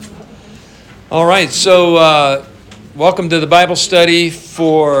All right, so welcome to the Bible study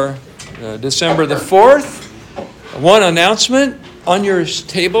for December the 4th. One announcement. On your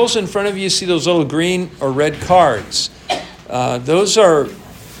tables in front of you, see those little green or red cards. Those are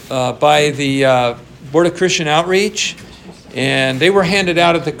by the Board of Christian Outreach, and they were handed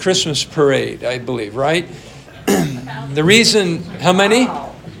out at the Christmas parade, I believe, right? The reason, how many? About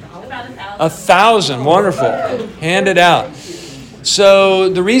 1,000. Wonderful. Handed out. So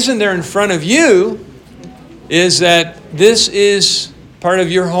the reason they're in front of you is that this is part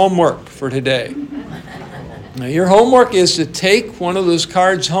of your homework for today. Now, your homework is to take one of those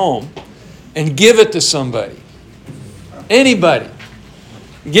cards home and give it to somebody. Anybody.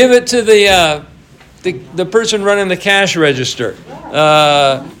 Give it to the person running the cash register.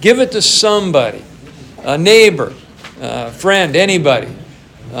 Give it to somebody. A neighbor, a friend, anybody.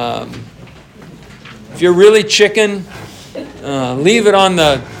 If you're really chicken, leave it on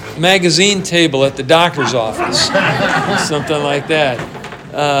the magazine table at the doctor's office. Something like that.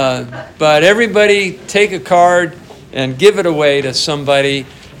 But everybody take a card and give it away to somebody.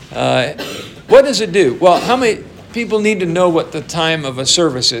 What does it do? Well, how many people need to know what the time of a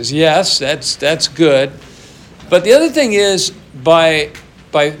service is? Yes, that's good. But the other thing is, by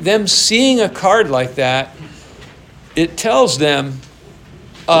them seeing a card like that, it tells them,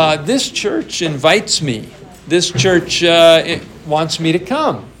 this church invites me. This church wants me to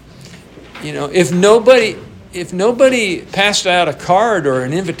come. You know, if nobody passed out a card or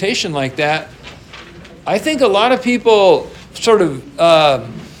an invitation like that, I think a lot of people sort of,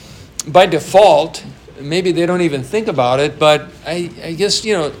 by default, maybe they don't even think about it, but I guess,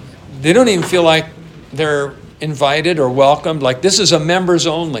 you know, they don't even feel like they're invited or welcomed. Like, this is a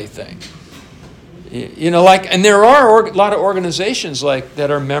members-only thing. You know, like, and there are a lot of organizations like that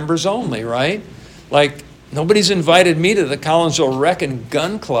are members-only, right? Like, nobody's invited me to the Collinsville Rec and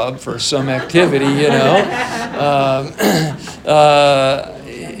Gun Club for some activity, you know.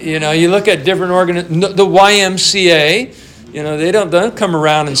 You know, you look at different the YMCA, you know, they don't come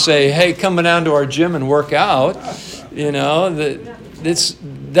around and say, hey, come down to our gym and work out. You know,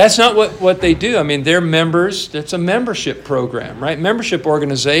 that's not what they do. I mean, they're members. It's a membership program, right? Membership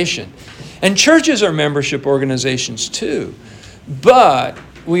organization. And churches are membership organizations too. But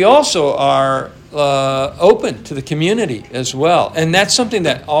we also are open to the community as well. And that's something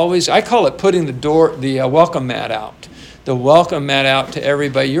that always, I call it putting the welcome mat out. The welcome mat out to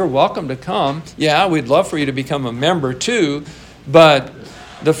everybody. You're welcome to come. Yeah, we'd love for you to become a member too. But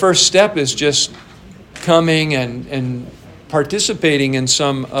the first step is just coming and participating in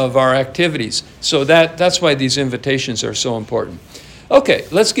some of our activities. So that's why these invitations are so important. Okay,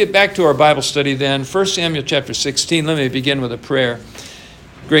 let's get back to our Bible study then. 1 Samuel chapter 16. Let me begin with a prayer.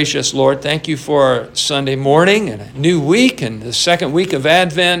 Gracious Lord, thank you for our Sunday morning and a new week and the second week of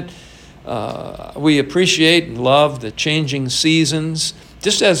Advent. We appreciate and love the changing seasons.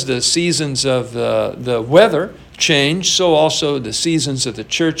 Just as the seasons of the weather change, so also the seasons of the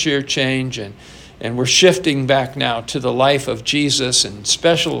church year change. And we're shifting back now to the life of Jesus, and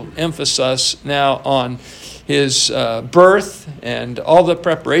special emphasis now on his birth and all the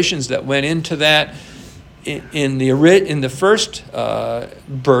preparations that went into that in the first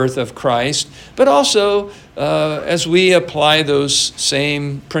birth of Christ, but also as we apply those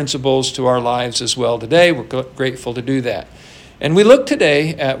same principles to our lives as well today. We're grateful to do that. And we look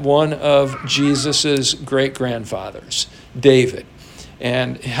today at one of Jesus's great-grandfathers, David,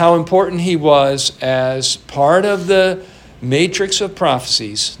 and how important he was as part of the matrix of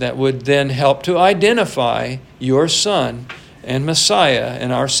prophecies that would then help to identify your Son and Messiah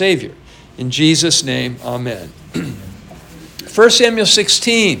and our Savior. In Jesus' name, amen. 1 Samuel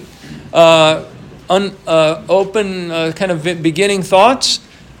 16, open kind of beginning thoughts.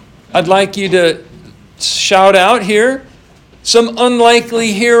 I'd like you to shout out here some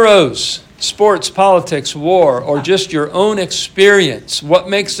unlikely heroes. Sports, politics, war, or just your own experience. What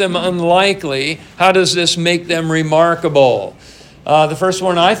makes them unlikely? How does this make them remarkable? The first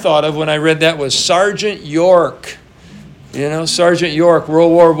one I thought of when I read that was Sergeant York. You know, Sergeant York,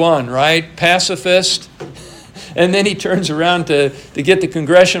 World War I, right? Pacifist. And then he turns around to get the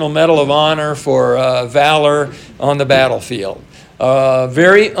Congressional Medal of Honor for valor on the battlefield.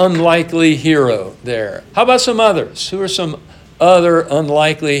 Very unlikely hero there. How about some others? Who are some other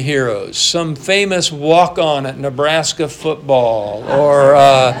unlikely heroes? Some famous walk-on at Nebraska football, or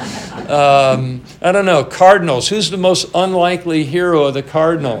I don't know, Cardinals. Who's the most unlikely hero of the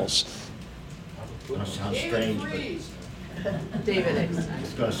Cardinals? It's going to sound strange, David.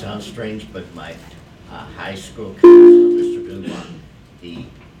 It's going to sound strange, but my high school counselor, Mr. Dumont, he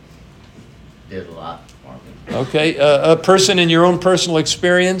did a lot for me. Okay, a person in your own personal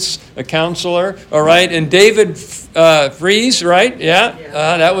experience, a counselor, all right? And David Freese, right? Yeah,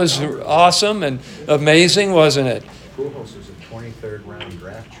 that was awesome and amazing, wasn't it? Pujols was a 23rd round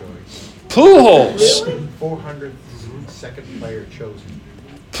draft choice. Pujols. 402nd player chosen.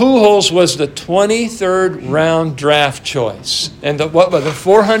 Pujols was the 23rd round draft choice. And what was the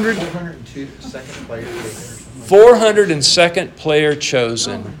 402nd player taken. 402nd player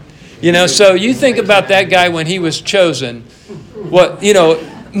chosen. You know, so you think about that guy when he was chosen. What, you know,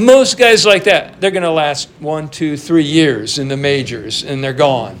 most guys like that, they're going to last 1, 2, 3 years in the majors, and they're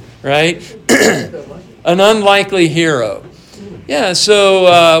gone, right? An unlikely hero. Yeah,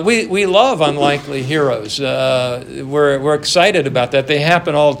 so we love unlikely heroes. We're excited about that. They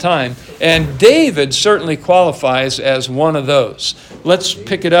happen all the time. And David certainly qualifies as one of those. Let's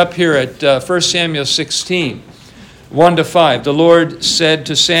pick it up here at 1 Samuel 16. 1-5, the Lord said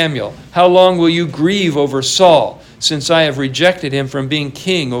to Samuel, "How long will you grieve over Saul, since I have rejected him from being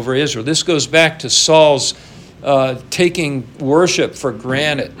king over Israel?" This goes back to Saul's taking worship for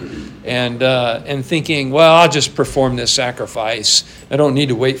granted and thinking, well, I'll just perform this sacrifice. I don't need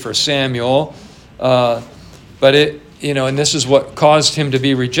to wait for Samuel. But it, you know, and this is what caused him to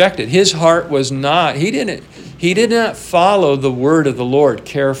be rejected. His heart was not, he did not follow the word of the Lord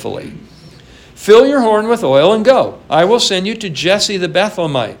carefully. "Fill your horn with oil and go. I will send you to Jesse the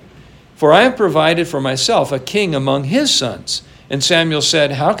Bethlehemite, for I have provided for myself a king among his sons." And Samuel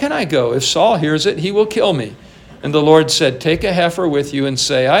said, "How can I go? If Saul hears it, he will kill me." And the Lord said, "Take a heifer with you and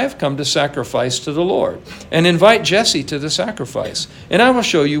say, I have come to sacrifice to the Lord. And invite Jesse to the sacrifice, and I will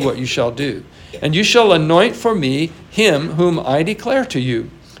show you what you shall do. And you shall anoint for me him whom I declare to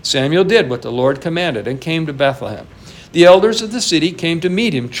you." Samuel did what the Lord commanded and came to Bethlehem. The elders of the city came to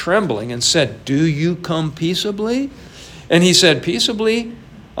meet him, trembling, and said, "Do you come peaceably?" And he said, "Peaceably,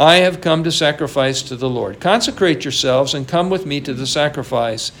 I have come to sacrifice to the Lord. Consecrate yourselves and come with me to the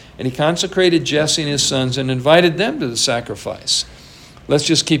sacrifice." And he consecrated Jesse and his sons and invited them to the sacrifice. Let's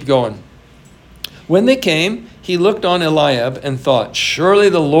just keep going. When they came, he looked on Eliab and thought, "Surely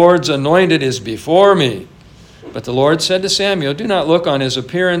the Lord's anointed is before me." But the Lord said to Samuel, "Do not look on his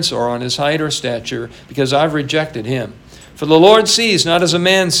appearance or on his height or stature, because I've rejected him. For the Lord sees not as a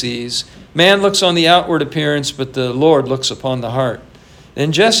man sees. Man looks on the outward appearance, but the Lord looks upon the heart."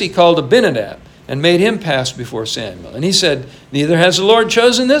 Then Jesse called Abinadab and made him pass before Samuel. And he said, "Neither has the Lord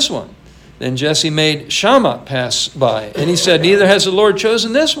chosen this one." Then Jesse made Shammah pass by. And he said, "Neither has the Lord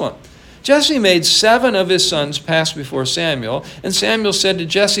chosen this one." Jesse made 7 of his sons pass before Samuel. And Samuel said to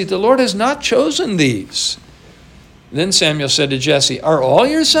Jesse, "The Lord has not chosen these." Then Samuel said to Jesse, "Are all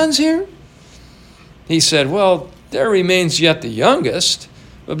your sons here?" He said, "Well, there remains yet the youngest,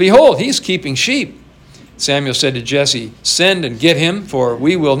 but behold, he's keeping sheep." Samuel said to Jesse, "Send and get him, for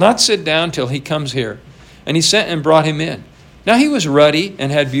we will not sit down till he comes here." And he sent and brought him in. Now he was ruddy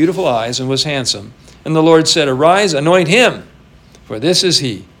and had beautiful eyes and was handsome. And the Lord said, "Arise, anoint him, for this is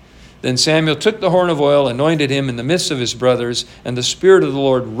he." Then Samuel took the horn of oil, anointed him in the midst of his brothers, and the Spirit of the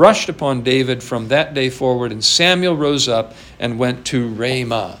Lord rushed upon David from that day forward, and Samuel rose up and went to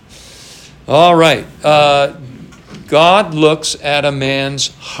Ramah. All right. God looks at a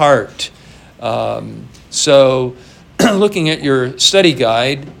man's heart. So looking at your study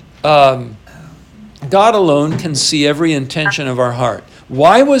guide, God alone can see every intention of our heart.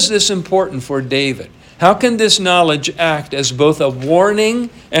 Why was this important for David? How can this knowledge act as both a warning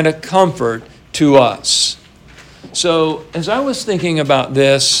and a comfort to us? So as I was thinking about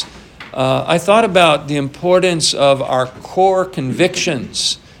this, I thought about the importance of our core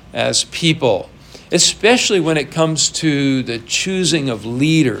convictions as people, especially when it comes to the choosing of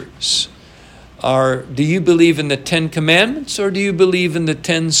leaders. Do you believe in the 10 Commandments, or do you believe in the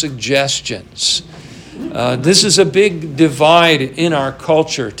 10 suggestions? This is a big divide in our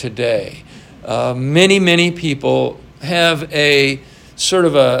culture today. Many people have a sort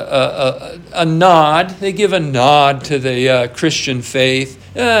of a nod. They give a nod to the Christian faith.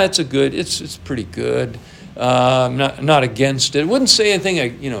 It's pretty good. Not against it. Wouldn't say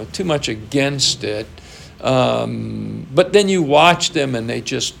anything too much against it. But then you watch them and they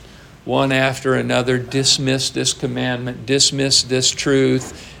just one after another dismiss this commandment, dismiss this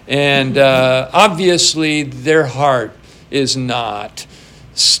truth, and obviously their heart is not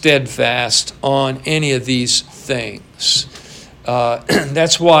steadfast on any of these things.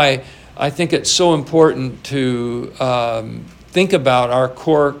 That's why I think it's so important to think about our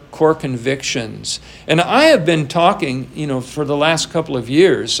core convictions. And I have been talking, for the last couple of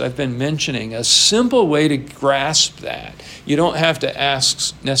years, I've been mentioning a simple way to grasp that. You don't have to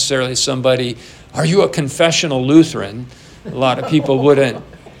ask necessarily somebody, "Are you a confessional Lutheran?" A lot of people wouldn't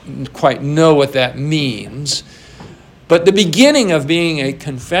quite know what that means. But the beginning of being a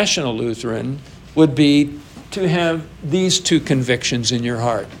confessional Lutheran would be to have these two convictions in your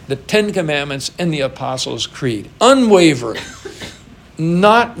heart: the Ten Commandments and the Apostles' Creed. Unwavering.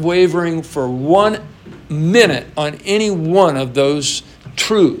 Not wavering for 1 minute on any one of those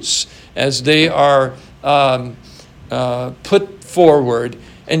truths as they are put forward.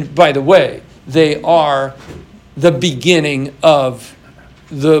 And by the way, they are the beginning of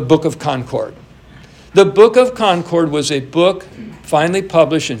the Book of Concord. The Book of Concord was a book finally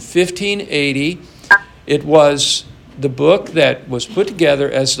published in 1580. It was the book that was put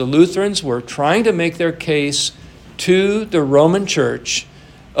together as the Lutherans were trying to make their case to the Roman Church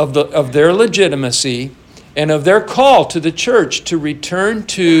of their legitimacy and of their call to the church to return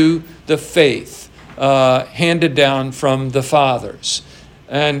to the faith handed down from the fathers.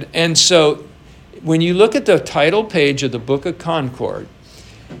 And so when you look at the title page of the Book of Concord,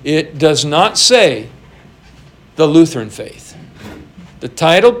 it does not say the Lutheran faith. The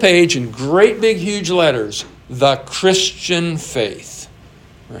title page in great big huge letters, the Christian faith.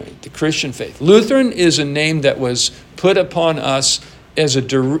 Right, the Christian faith. Lutheran is a name that was put upon us as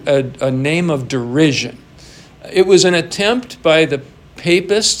a name of derision. It was an attempt by the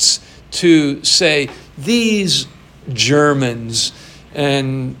papists to say, these Germans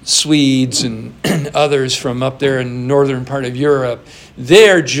and Swedes and others from up there in the northern part of Europe,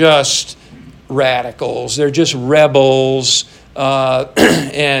 they're just radicals, they're just rebels,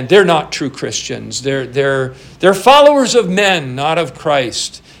 and they're not true Christians. They're followers of men, not of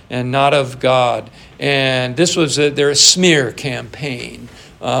Christ and not of God. And this was their smear campaign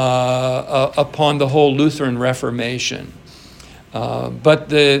upon the whole Lutheran Reformation. But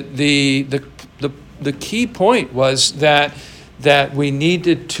the key point was that we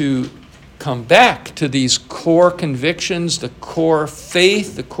needed to come back to these core convictions, the core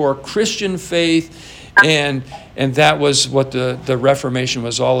faith, the core Christian faith, and that was what the Reformation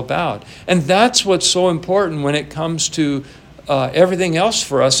was all about. And that's what's so important when it comes to everything else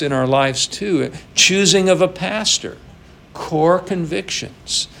for us in our lives too. Choosing of a pastor, core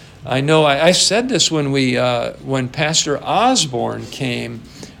convictions. I know I said this when Pastor Osborne came,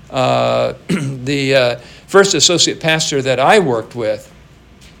 the first associate pastor that I worked with,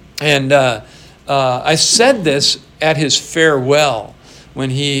 and I said this at his farewell when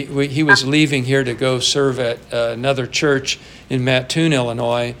he was leaving here to go serve at another church in Mattoon,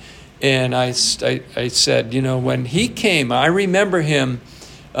 Illinois. And I said, when he came, I remember him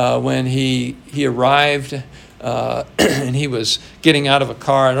when he arrived and he was getting out of a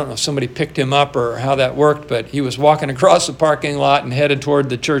car. I don't know if somebody picked him up or how that worked, but he was walking across the parking lot and headed toward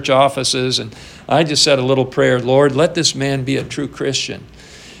the church offices. And I just said a little prayer, Lord, let this man be a true Christian.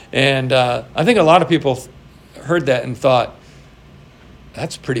 And I think a lot of people heard that and thought,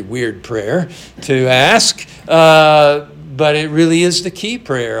 that's a pretty weird prayer to ask. But it really is the key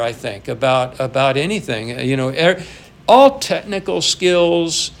prayer, I think, about anything. All technical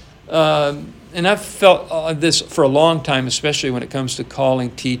skills, and I've felt this for a long time, especially when it comes to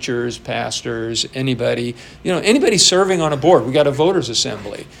calling teachers, pastors, anybody serving on a board. We got a voters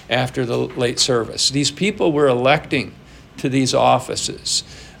assembly after the late service. These people we're electing to these offices.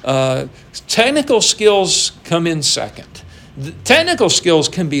 Technical skills come in second. The technical skills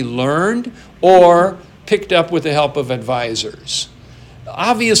can be learned or picked up with the help of advisors.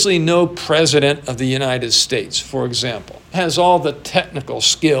 Obviously, no president of the United States, for example, has all the technical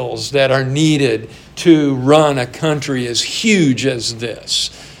skills that are needed to run a country as huge as this.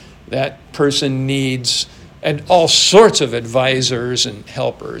 That person needs all sorts of advisors and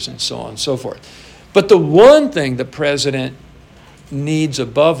helpers and so on and so forth. But the one thing the president needs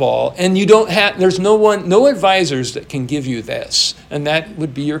above all, and there's no advisors that can give you this, and that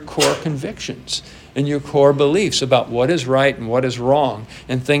would be your core convictions and your core beliefs about what is right and what is wrong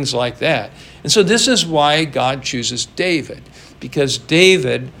and things like that. And so this is why God chooses David, because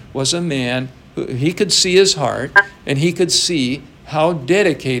David was a man who he could see his heart and he could see how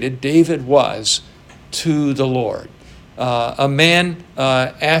dedicated David was to the Lord. A man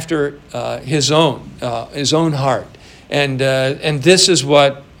after his own heart. And this is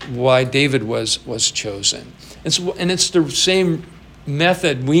why David was chosen. And it's the same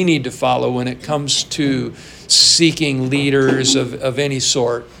method we need to follow when it comes to seeking leaders of any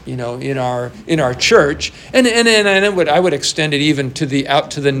sort, in our church, and I would extend it even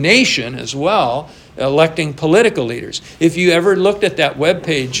out to the nation as well, electing political leaders. If you ever looked at that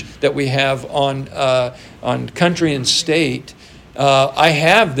webpage that we have on Country and State, I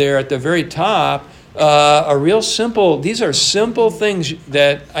have there at the very top these are simple things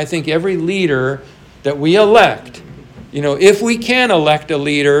that I think every leader that we elect if we can elect a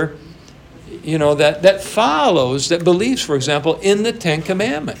leader, that follows, that believes, for example, in the Ten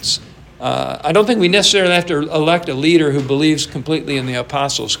Commandments. I don't think we necessarily have to elect a leader who believes completely in the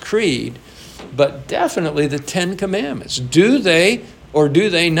Apostles' Creed, but definitely the Ten Commandments. Do they or do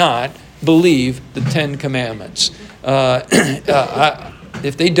they not believe the Ten Commandments?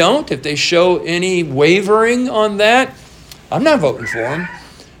 If they don't, if they show any wavering on that, I'm not voting for them.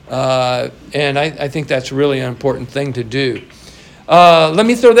 And I think that's really an important thing to do. Let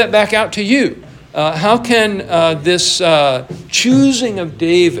me throw that back out to you. How can this choosing of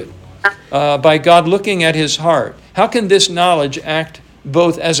David by God looking at his heart, how can this knowledge act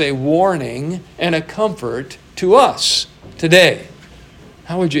both as a warning and a comfort to us today?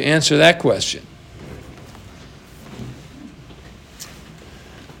 How would you answer that question?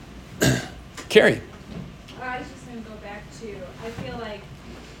 Carrie. I was just going to go back to, I feel like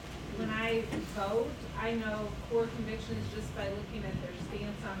when I vote, I know core conviction is just by looking at their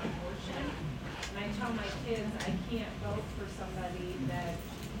stance on abortion. And I tell my kids I can't vote for somebody that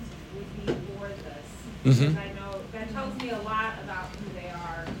would be for this. Because I know that tells me a lot about who they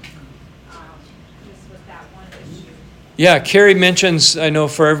are, just with that one issue. Yeah, Carrie mentions, I know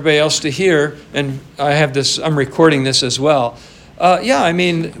for everybody else to hear, and I'm recording this as well.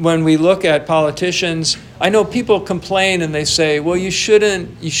 When we look at politicians, I know people complain and they say, well, you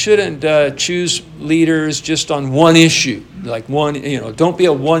shouldn't choose leaders just on one issue, like don't be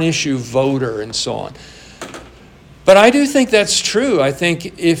a one-issue voter and so on. But I do think that's true. I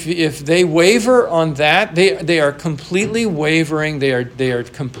think if they waver on that, they are completely wavering. They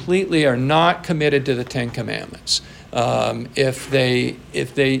are not committed to the Ten Commandments. If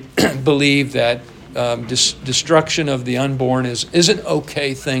they believe that destruction of the unborn is an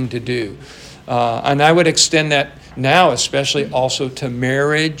okay thing to do. And I would extend that now, especially also to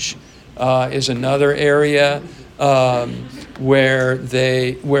marriage, is another area where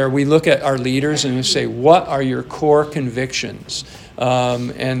we look at our leaders and we say, what are your core convictions?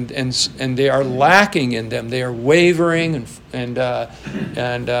 And they are lacking in them. They are wavering. And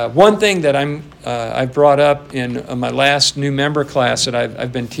one thing that I brought up in my last new member class that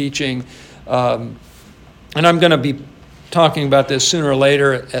I've been teaching, and I'm going to be talking about this sooner or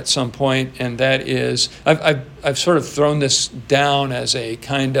later at some point, and that is, I've sort of thrown this down as a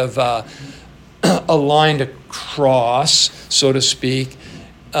kind of a line to cross, so to speak.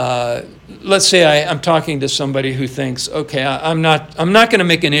 Let's say I'm talking to somebody who thinks, okay, I'm not going to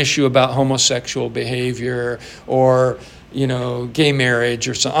make an issue about homosexual behavior or gay marriage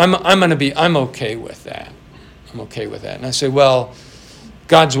or something. I'm okay with that. I'm okay with that. And I say, well,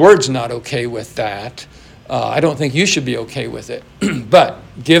 God's word's not okay with that. I don't think you should be okay with it. But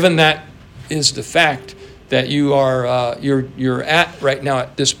given that is the fact that you're at right now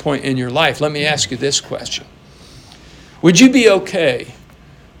at this point in your life, let me ask you this question. Would you be okay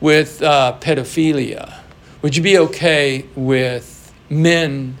with pedophilia? Would you be okay with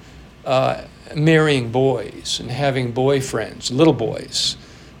men marrying boys and having boyfriends, little boys,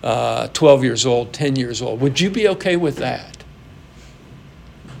 12 years old, 10 years old? Would you be okay with that?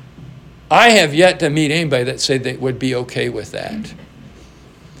 I have yet to meet anybody that said they would be okay with that.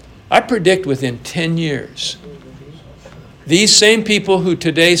 I predict within 10 years, these same people who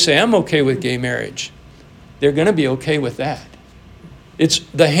today say, I'm okay with gay marriage, they're going to be okay with that.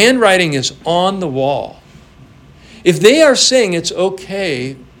 The handwriting is on the wall. If they are saying it's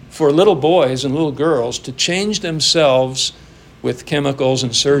okay for little boys and little girls to change themselves with chemicals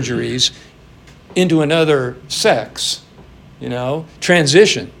and surgeries into another sex,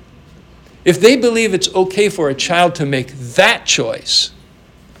 transition, if they believe it's okay for a child to make that choice,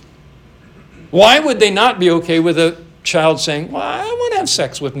 why would they not be okay with a child saying, well, I want to have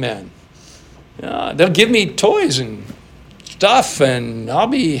sex with men? They'll give me toys and stuff and I'll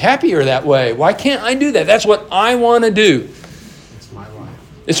be happier that way. Why can't I do that? That's what I want to do. It's my life.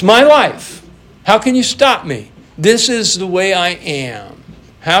 It's my life. How can you stop me? This is the way I am.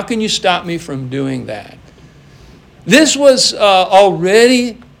 How can you stop me from doing that? This was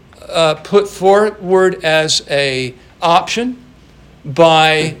already put forward as an option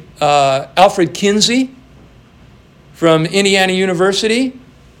by Alfred Kinsey from Indiana University,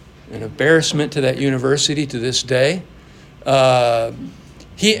 an embarrassment to that university to this day.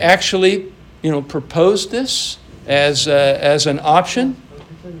 He actually, proposed this as an option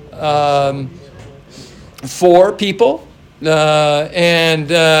for people, and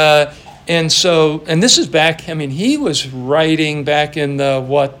this is back. He was writing back in the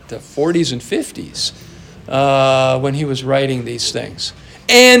 40s and 50s when he was writing these things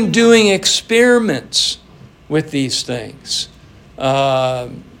and doing experiments with these things.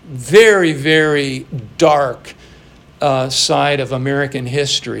 Very, very dark side of American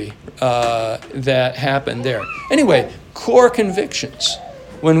history that happened there. Anyway, core convictions.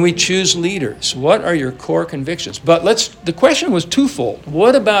 When we choose leaders, what are your core convictions? But the question was twofold.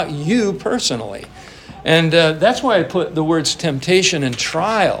 What about you personally? And that's why I put the words temptation and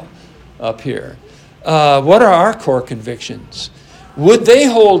trial up here. What are our core convictions? Would they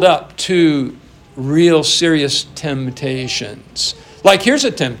hold up to real serious temptations? Like, here's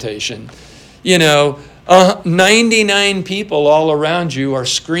a temptation. 99 people all around you are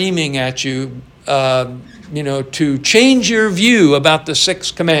screaming at you, to change your view about the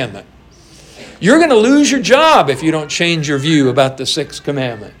sixth commandment. You're going to lose your job if you don't change your view about the sixth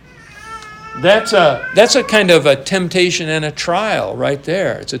commandment. That's a kind of a temptation and a trial right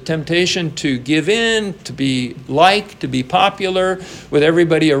there. It's a temptation to give in, to be liked, to be popular with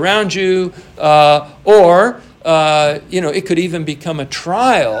everybody around you, or it could even become a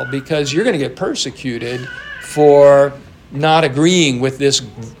trial because you're going to get persecuted for not agreeing with this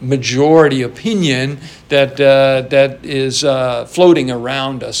majority opinion that is floating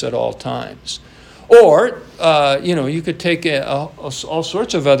around us at all times. Or, you could take all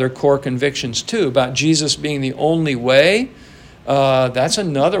sorts of other core convictions too about Jesus being the only way. That's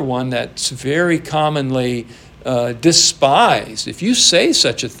another one that's very commonly despised. If you say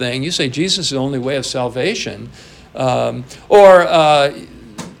such a thing, you say Jesus is the only way of salvation, or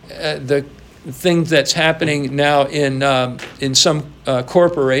the thing that's happening now in some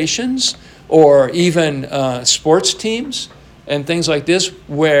corporations or even sports teams and things like this,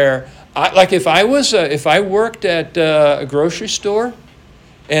 where if I worked at a grocery store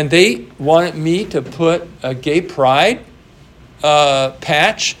and they wanted me to put a gay pride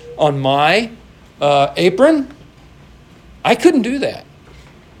patch on my apron, I couldn't do that.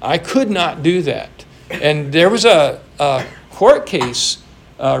 I could not do that. And there was a court case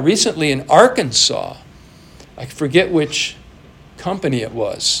recently in Arkansas. I forget which company it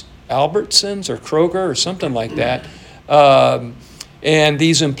was, Albertsons or Kroger or something like that. And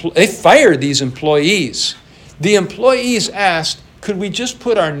they fired these employees. The employees asked, could we just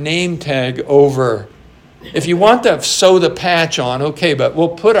put our name tag over? If you want to sew the patch on, okay, but we'll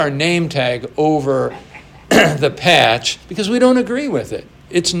put our name tag over the patch because we don't agree with it.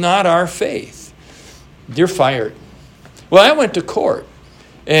 It's not our faith. You're fired. Well, I went to court,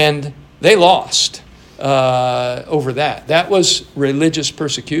 and they lost over that. That was religious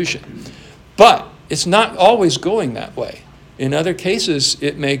persecution. But it's not always going that way. In other cases,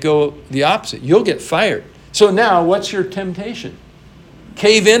 it may go the opposite. You'll get fired. So now, what's your temptation?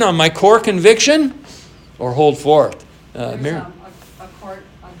 Cave in on my core conviction or hold forth? There's Mary?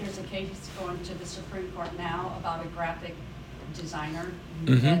 there's a case going to the Supreme Court now about a graphic designer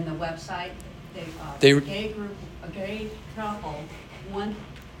Mhm. and the website. They- A gay couple want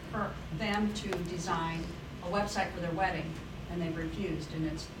them to design a website for their wedding, and they've refused, and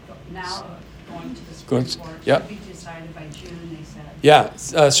it's now going to the Supreme Court. Yep. Should be decided by June, they said. Yeah,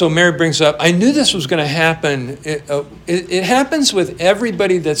 so Mary brings up, I knew this was going to happen. It happens with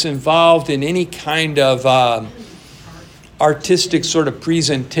everybody that's involved in any kind of artistic sort of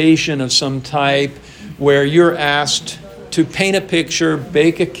presentation of some type, where you're asked to paint a picture,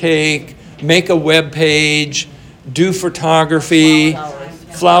 bake a cake, make a web page, do photography,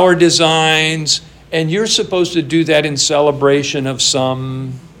 flower designs, and you're supposed to do that in celebration of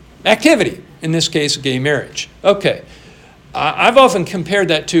some activity, in this case, gay marriage. Okay. I've often compared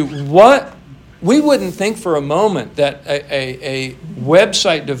that to what we wouldn't think for a moment that a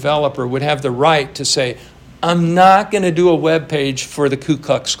website developer would have the right to say, I'm not going to do a web page for the Ku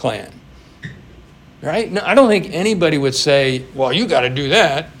Klux Klan. Right? No, I don't think anybody would say, well, you got to do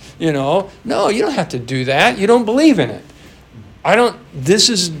that. No, you don't have to do that. You don't believe in it. This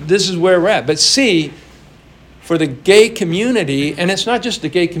is where we're at. But see, for the gay community, and it's not just the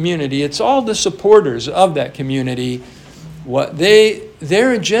gay community, it's all the supporters of that community,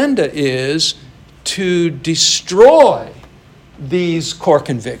 their agenda is to destroy these core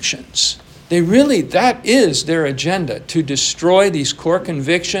convictions. That is their agenda, to destroy these core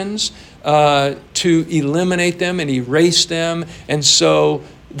convictions, to eliminate them and erase them. And so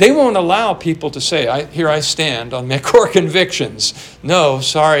they won't allow people to say, here I stand on my core convictions. No,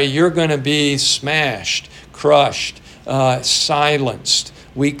 sorry, you're going to be smashed, crushed, silenced.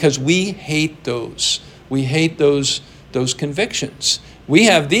 Because we hate those. We hate those convictions. We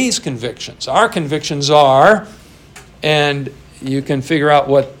have these convictions. Our convictions are, and you can figure out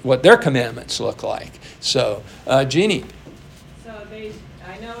what their commandments look like. So, Jeannie. So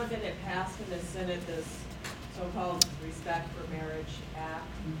I know that it passed in the Senate, this so-called Respect for Marriage Act.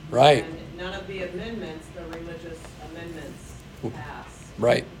 Right. And none of the amendments, the religious amendments, passed.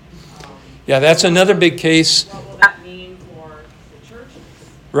 Right. Yeah, that's another big case. What will that mean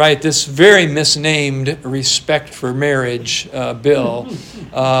right, this very misnamed Respect for Marriage bill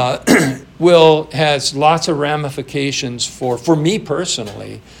has lots of ramifications for me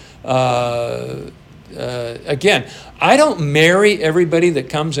personally. Again, I don't marry everybody that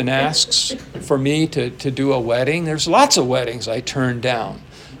comes and asks for me to do a wedding. There's lots of weddings I turn down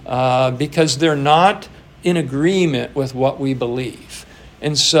because they're not in agreement with what we believe.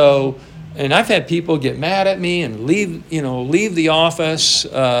 And so, and I've had people get mad at me and leave the office.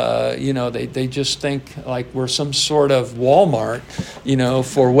 They just think like we're some sort of Walmart,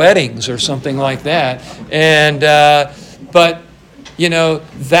 for weddings or something like that. And but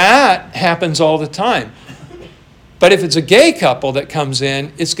that happens all the time. But if it's a gay couple that comes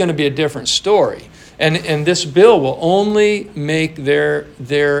in, it's going to be a different story. And this bill will only make their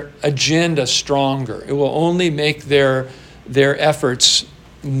agenda stronger. It will only make their efforts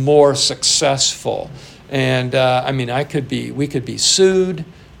more successful. And we could be sued.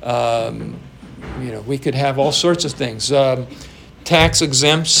 We could have all sorts of things. Tax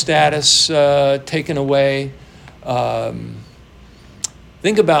exempt status taken away.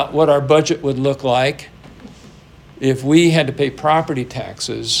 Think about what our budget would look like if we had to pay property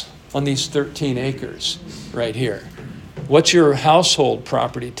taxes on these 13 acres right here. What's your household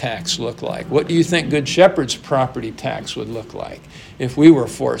property tax look like? What do you think Good Shepherd's property tax would look like if we were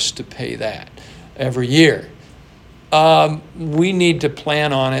forced to pay that every year? We need to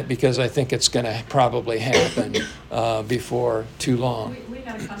plan on it because I think it's going to probably happen before too long. We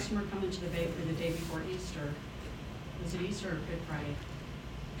had a customer come into the bakery the day before Easter. Was it Easter or Good Friday?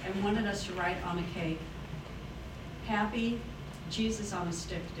 And wanted us to write on a cake, Happy Jesus on a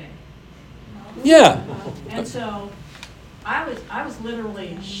Stick Day. Yeah. And so I was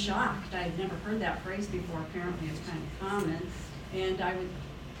literally shocked. I had never heard that phrase before. Apparently it's kind of common. And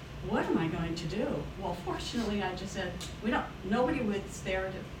what am I going to do? Well, fortunately, I just said, nobody was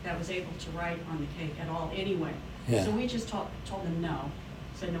there that was able to write on the cake at all anyway. Yeah. So we just told them no.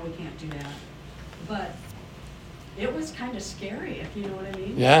 Said, no, we can't do that. But it was kind of scary, if you know what I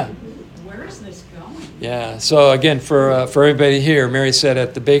mean. Yeah. Where is this going? Yeah. So again, for everybody here, Mary said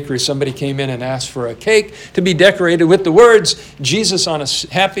at the bakery, somebody came in and asked for a cake to be decorated with the words "Jesus on a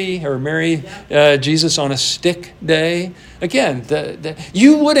Happy" or "Merry Jesus on a Stick Day." Again,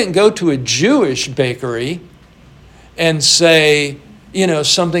 you wouldn't go to a Jewish bakery and say,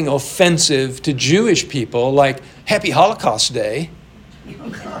 something offensive to Jewish people like "Happy Holocaust Day."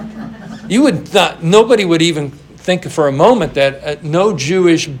 You would not. Nobody would even think for a moment that no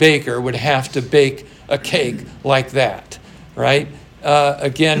Jewish baker would have to bake a cake like that, right?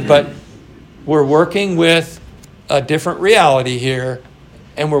 Again, but we're working with a different reality here,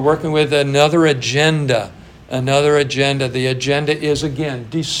 and we're working with another agenda. The agenda is, again,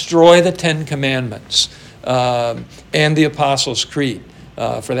 destroy the Ten Commandments and the Apostles' Creed,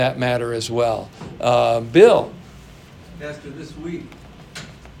 for that matter as well. Bill? Pastor, this week,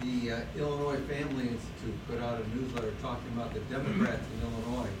 the Illinois Family Institute put out a newsletter talking about the Democrats in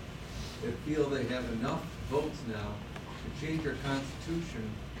Illinois that feel they have enough votes now to change our Constitution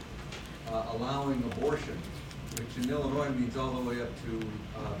allowing abortion, which in Illinois means all the way up to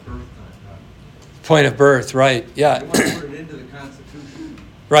birth time. Point of birth, right, yeah. They want to put it into the Constitution.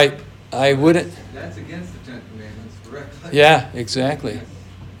 Right, I wouldn't. That's against the Ten Commandments, correct? Yeah, exactly.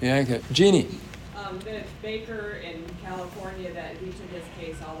 Yeah, okay. Jeannie? The baker in California that he took his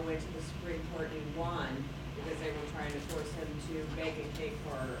case all the way to the Supreme Court and he won because they were trying to force him to bake a cake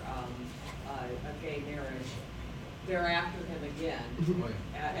for a gay marriage. They're after him again.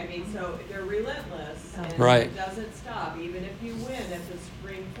 So they're relentless and Right. it doesn't stop. Even if you win at the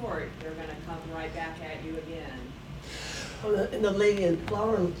Supreme Court, they're going to come right back at you again. Well, and the lady in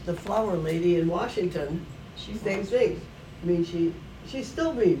the flower lady in Washington, same thing. I mean, she's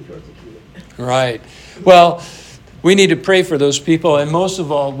still being persecuted. Right. Well, we need to pray for those people, and most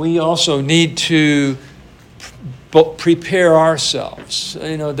of all, we also need to prepare ourselves,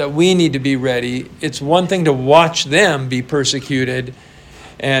 that we need to be ready. It's one thing to watch them be persecuted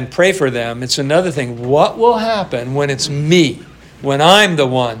and pray for them. It's another thing, what will happen when it's me, when I'm the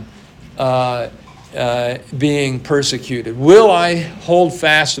one being persecuted? Will I hold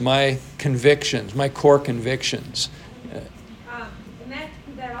fast to my convictions, my core convictions? And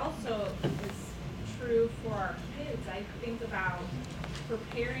that also is true for our kids. I think about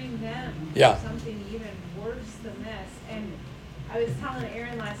preparing them Yeah. for something even worse than this. And I was telling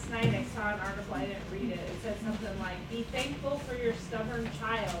Aaron last night, I saw an article, I didn't read it. It said something like, be thankful for your stubborn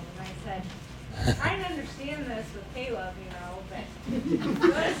child. And I said, trying to understand this with Caleb, but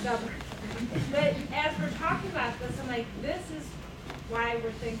what is stubborn? But as we're talking about this, I'm like, this is why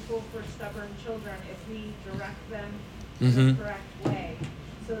we're thankful for stubborn children if we direct them in the correct way.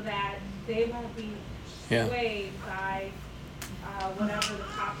 so that they won't be Yeah. swayed by whatever the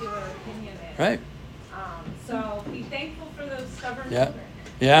popular opinion is. Right. So be thankful for those stubborn Yeah. children.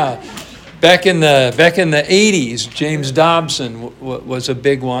 Yeah. Back in the 80s, James Dobson was a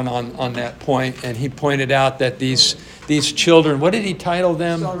big one on that point, and he pointed out that these children, what did he title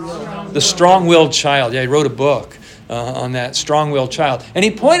them? The Strong-Willed Child. Yeah, he wrote a book on that, Strong-Willed Child. And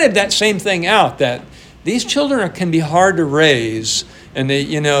he pointed that same thing out, that these children can be hard to raise, and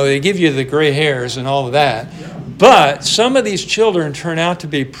they give you the gray hairs and all of that. But some of these children turn out to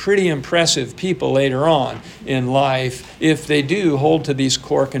be pretty impressive people later on in life if they do hold to these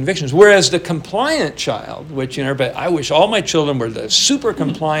core convictions. Whereas the compliant child, which but I wish all my children were the super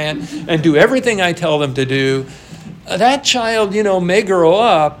compliant and do everything I tell them to do, that child, may grow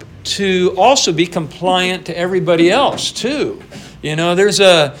up to also be compliant to everybody else too.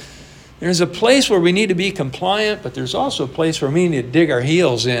 There's a place where we need to be compliant, but there's also a place where we need to dig our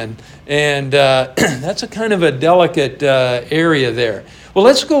heels in. And that's a kind of a delicate area there. Well,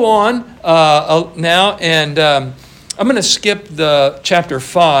 let's go on now, and I'm going to skip the chapter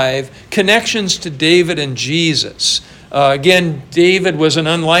 5, connections to David and Jesus. Again, David was an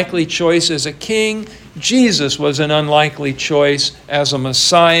unlikely choice as a king. Jesus was an unlikely choice as a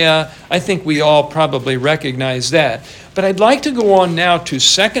Messiah. I think we all probably recognize that. But I'd like to go on now to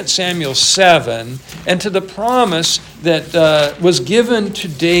 2 Samuel 7 and to the promise that was given to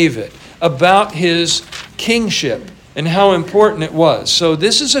David about his kingship and how important it was. So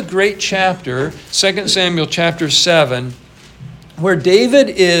this is a great chapter, 2 Samuel chapter 7, where David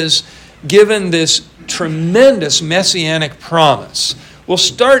is given this tremendous messianic promise. We'll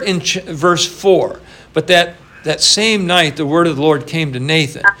start in verse 4. But that same night the word of the Lord came to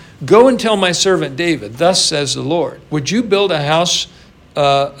Nathan. Go and tell my servant David, thus says the Lord, would you build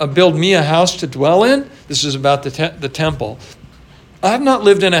build me a house to dwell in? This is about the temple. I have not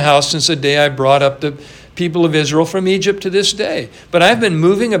lived in a house since the day I brought up the people of Israel from Egypt to this day. But I have been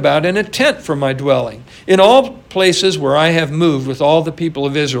moving about in a tent for my dwelling, in all places where I have moved with all the people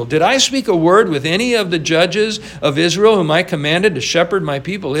of Israel. Did I speak a word with any of the judges of Israel whom I commanded to shepherd my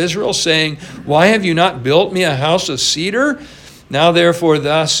people Israel, saying, why have you not built me a house of cedar? Now therefore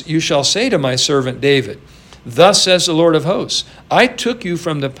thus you shall say to my servant David, thus says the Lord of hosts, I took you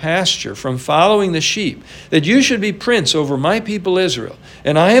from the pasture, from following the sheep, that you should be prince over my people Israel.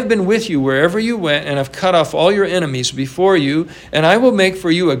 And I have been with you wherever you went, and have cut off all your enemies before you, and I will make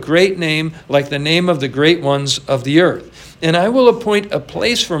for you a great name like the name of the great ones of the earth. And I will appoint a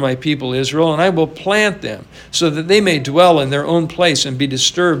place for my people Israel, and I will plant them, so that they may dwell in their own place and be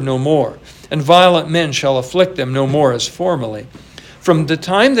disturbed no more. And violent men shall afflict them no more as formerly. From the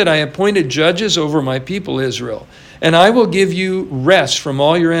time that I appointed judges over my people Israel, and I will give you rest from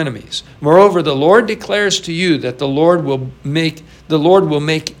all your enemies. Moreover, the Lord declares to you that the Lord will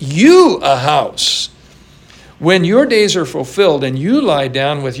make you a house. When your days are fulfilled and you lie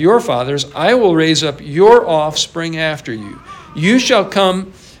down with your fathers, I will raise up your offspring after you. Who shall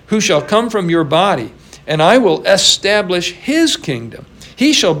come from your body, and I will establish his kingdom.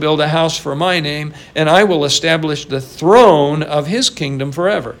 He shall build a house for my name, and I will establish the throne of his kingdom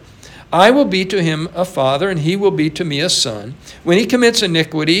forever. I will be to him a father, and he will be to me a son. When he commits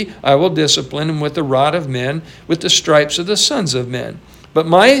iniquity, I will discipline him with the rod of men, with the stripes of the sons of men. But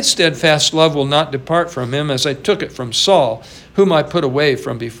my steadfast love will not depart from him, as I took it from Saul, whom I put away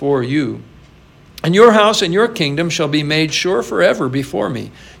from before you. And your house and your kingdom shall be made sure forever before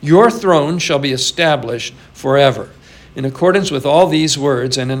me. Your throne shall be established forever. In accordance with all these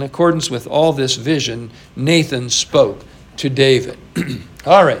words, and in accordance with all this vision, Nathan spoke to David.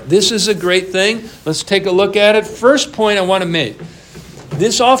 All right, this is a great thing. Let's take a look at it. First point I want to make.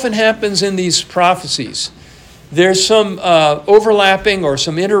 This often happens in these prophecies. There's some overlapping or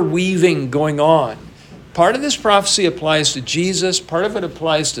some interweaving going on. Part of this prophecy applies to Jesus. Part of it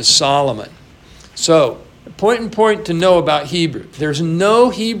applies to Solomon. So, point to know about Hebrew. There's no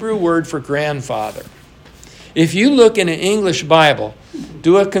Hebrew word for grandfather. If you look in an English Bible,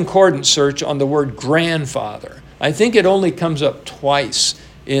 do a concordance search on the word grandfather. I think it only comes up twice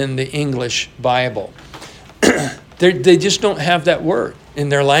in the English Bible. They just don't have that word in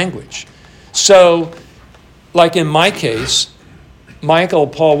their language. So, like in my case, Michael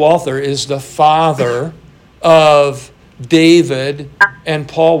Paul Walther is the father of David and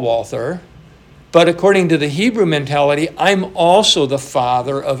Paul Walther. But according to the Hebrew mentality, I'm also the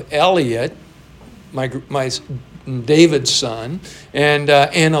father of Elliot, my David's son, and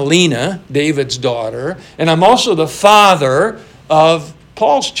Annalena, David's daughter, and I'm also the father of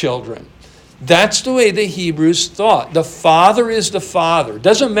Paul's children. That's the way the Hebrews thought. The father is the father.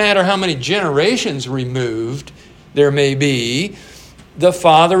 Doesn't matter how many generations removed there may be. the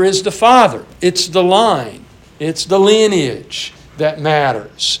Father is the Father. It's the line. It's the lineage that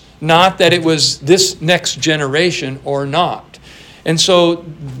matters, not that it was this next generation or not. And so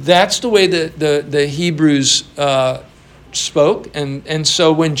that's the way that the Hebrews spoke. And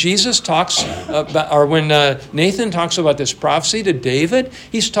so when Jesus talks about, or when Nathan talks about this prophecy to David,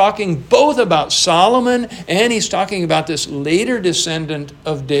 he's talking both about Solomon and he's talking about this later descendant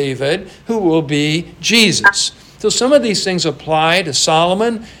of David who will be Jesus. So some of these things apply to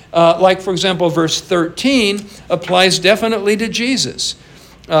Solomon. Like, for example, verse 13 applies definitely to Jesus.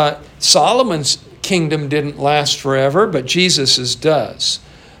 Solomon's kingdom didn't last forever, but Jesus's does.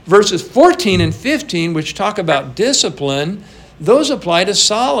 Verses 14 and 15, which talk about discipline, those apply to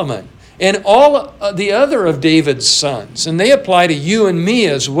Solomon and all the other of David's sons, and they apply to you and me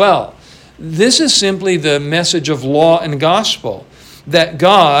as well. This is simply the message of law and gospel, that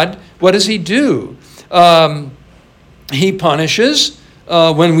God, what does he do? He punishes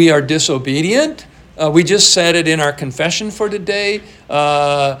when we are disobedient. We just said it in our confession for today.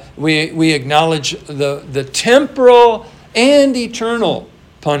 We acknowledge the temporal and eternal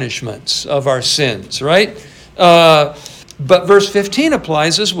punishments of our sins, right? But verse 15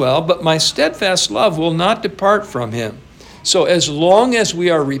 applies as well. But my steadfast love will not depart from him. So as long as we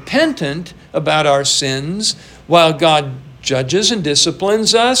are repentant about our sins, while God judges and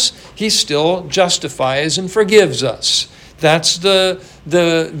disciplines us, he still justifies and forgives us. That's the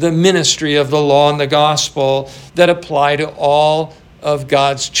ministry of the law and the gospel that apply to all of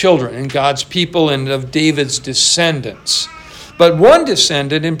God's children and God's people and of David's descendants. But one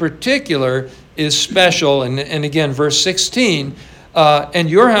descendant in particular is special. And again, verse 16, and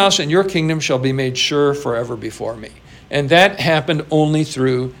your house and your kingdom shall be made sure forever before me. And that happened only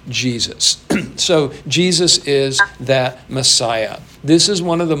through Jesus. So Jesus is that Messiah. This is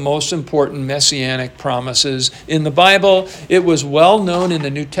one of the most important messianic promises in the Bible. It was well known in the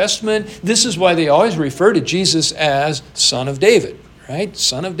New Testament. This is why they always refer to Jesus as Son of David, right?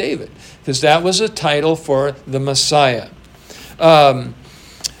 Son of David, because that was a title for the Messiah.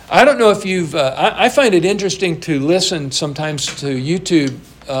 I don't know if you've, I find it interesting to listen sometimes to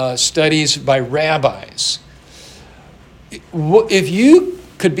YouTube studies by rabbis. If you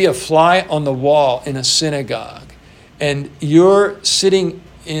could be a fly on the wall in a synagogue and you're sitting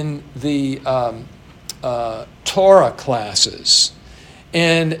in the Torah classes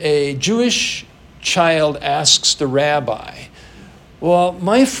and a Jewish child asks the rabbi, well,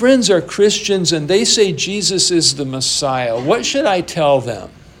 my friends are Christians and they say Jesus is the Messiah. What should I tell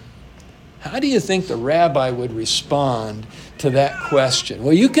them? How do you think the rabbi would respond to that question?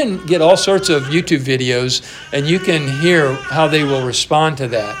 Well, you can get all sorts of YouTube videos and you can hear how they will respond to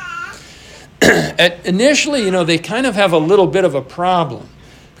that. Initially, they kind of have a little bit of a problem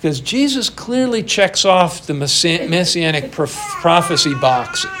because Jesus clearly checks off the messianic prophecy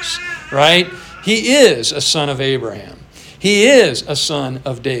boxes, right? He is a son of Abraham. He is a son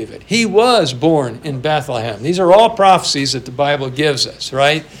of David. He was born in Bethlehem. These are all prophecies that the Bible gives us,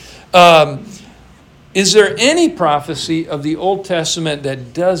 right? Is there any prophecy of the Old Testament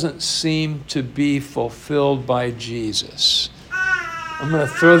that doesn't seem to be fulfilled by Jesus? I'm going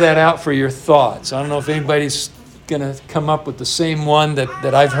to throw that out for your thoughts. I don't know if anybody's going to come up with the same one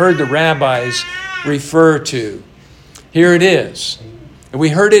that I've heard the rabbis refer to. Here it is. And we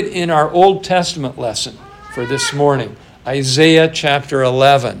heard it in our Old Testament lesson for this morning. Isaiah chapter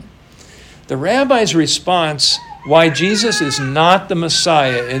 11. The rabbi's response why Jesus is not the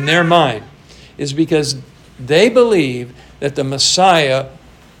Messiah in their mind is because they believe that the Messiah,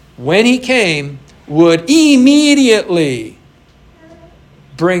 when he came, would immediately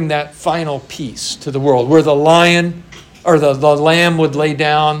bring that final peace to the world, where the lion or the lamb would lay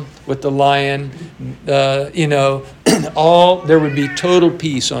down with the lion, there would be total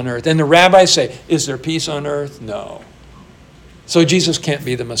peace on earth. And the rabbis say, is there peace on earth? No. So Jesus can't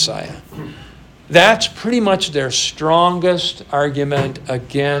be the Messiah. That's pretty much their strongest argument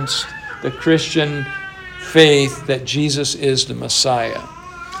against the Christian faith that Jesus is the Messiah.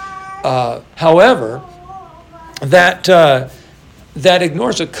 However, that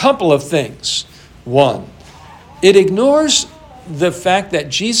ignores a couple of things. One, it ignores the fact that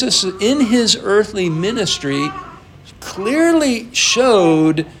Jesus, in his earthly ministry, clearly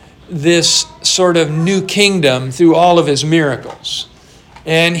showed this sort of new kingdom through all of his miracles.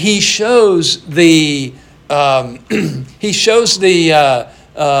 And he shows the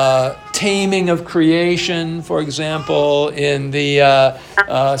taming of creation, for example, in the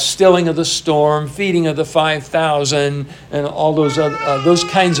stilling of the storm, feeding of the 5,000, and all those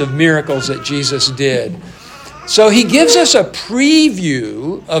kinds of miracles that Jesus did. So he gives us a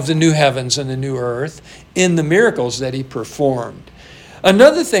preview of the new heavens and the new earth in the miracles that he performed.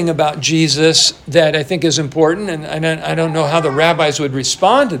 Another thing about Jesus that I think is important, and I don't know how the rabbis would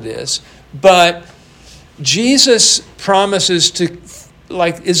respond to this, but Jesus promises to,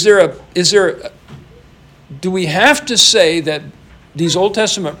 like, do we have to say that these Old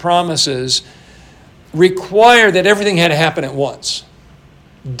Testament promises require that everything had to happen at once?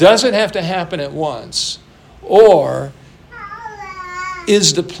 Does it have to happen at once? Or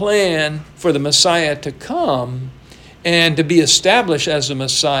is the plan for the Messiah to come and to be established as the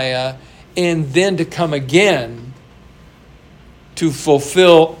Messiah and then to come again to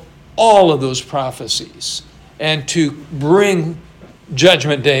fulfill all of those prophecies and to bring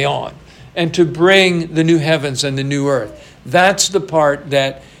Judgment Day on and to bring the new heavens and the new earth? That's the part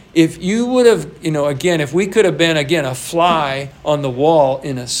that if you would have, again, if we could have been, again, a fly on the wall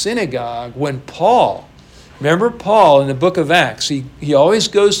in a synagogue when remember Paul in the book of Acts, he always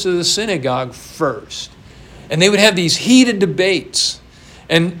goes to the synagogue first. And they would have these heated debates.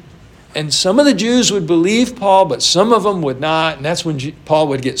 And some of the Jews would believe Paul, but some of them would not. And that's when Paul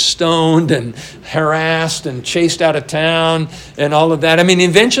would get stoned and harassed and chased out of town and all of that. I mean,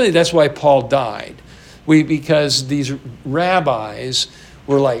 eventually that's why Paul died. Because these rabbis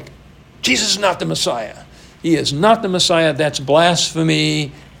were like, Jesus is not the Messiah. He is not the Messiah. That's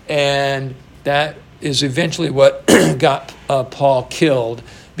blasphemy. And that is eventually what got Paul killed,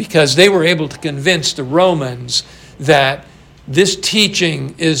 because they were able to convince the Romans that this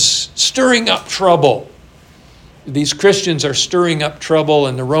teaching is stirring up trouble. These Christians are stirring up trouble,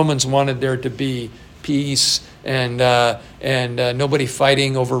 and the Romans wanted there to be peace and nobody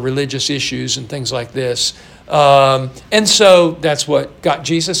fighting over religious issues and things like this. And so that's what got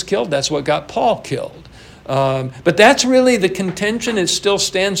Jesus killed. That's what got Paul killed. But that's really the contention. It still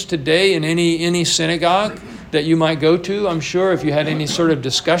stands today in any synagogue that you might go to. I'm sure if you had any sort of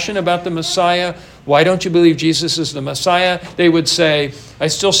discussion about the Messiah, why don't you believe Jesus is the Messiah? They would say, I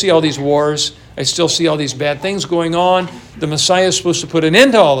still see all these wars. I still see all these bad things going on. The Messiah is supposed to put an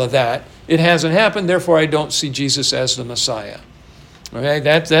end to all of that. It hasn't happened, therefore I don't see Jesus as the Messiah. Okay,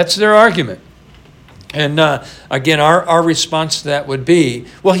 that's their argument. And again, our response to that would be,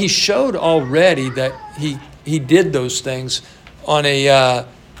 well, he showed already that he did those things on a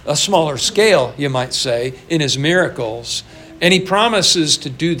smaller scale, you might say, in his miracles. And he promises to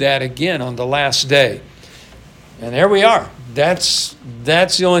do that again on the last day. And there we are. That's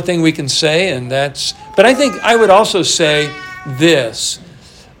the only thing we can say. But I think I would also say this.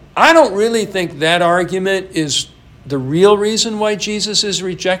 I don't really think that argument is the real reason why Jesus is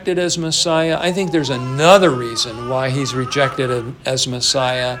rejected as Messiah. I think there's another reason why he's rejected as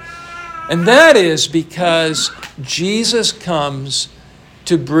Messiah. And that is because Jesus comes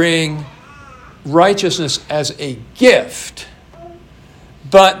to bring righteousness as a gift.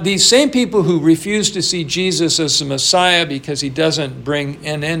 But these same people who refuse to see Jesus as the Messiah because he doesn't bring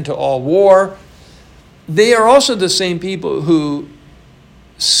an end to all war, they are also the same people who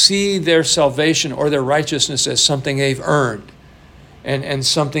see their salvation or their righteousness as something they've earned and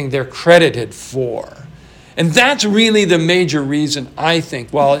something they're credited for. And that's really the major reason, I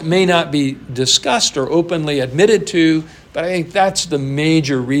think, while it may not be discussed or openly admitted to, but I think that's the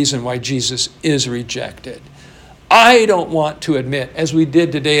major reason why Jesus is rejected. I don't want to admit, as we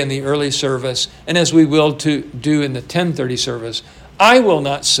did today in the early service, and as we will do in the 10:30 service, I will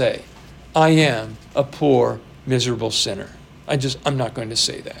not say, I am a poor, miserable sinner. I'm not going to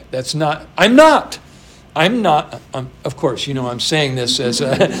say that. I'm not. Of course, I'm saying this as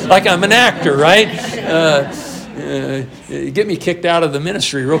like I'm an actor, right? Get me kicked out of the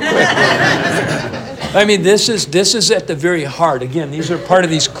ministry real quick. I mean, this is at the very heart. Again, these are part of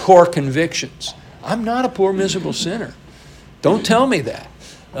these core convictions. I'm not a poor, miserable sinner. Don't tell me that.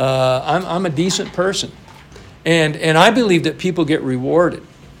 I'm a decent person, and I believe that people get rewarded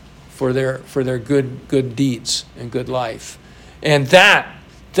for their good deeds and good life. And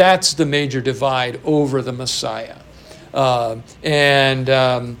that's the major divide over the Messiah.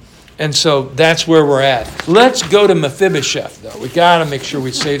 And so that's where we're at. Let's go to Mephibosheth, though. We got to make sure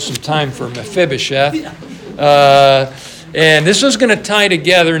we save some time for Mephibosheth. And this is going to tie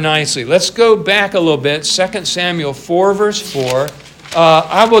together nicely. Let's go back a little bit. 2 Samuel 4, verse 4.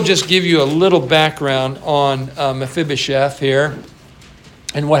 I will just give you a little background on Mephibosheth here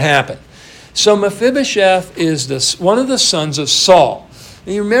and what happened. So Mephibosheth is one of the sons of Saul.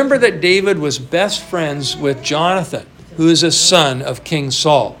 And you remember that David was best friends with Jonathan, who is a son of King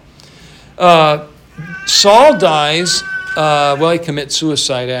Saul. Saul dies, he commits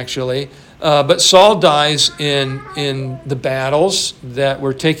suicide actually, but Saul dies in the battles that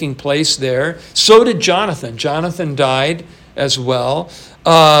were taking place there. So did Jonathan. Jonathan died as well.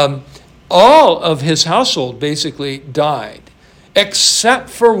 All of his household basically died. except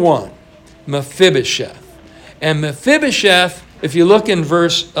for one, Mephibosheth. And Mephibosheth, if you look in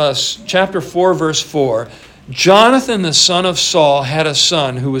chapter 4, verse 4, Jonathan, the son of Saul, had a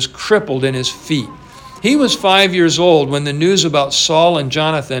son who was crippled in his feet. He was 5 years old when the news about Saul and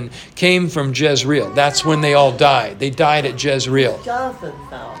Jonathan came from Jezreel. That's when they all died. They died at Jezreel. Jonathan's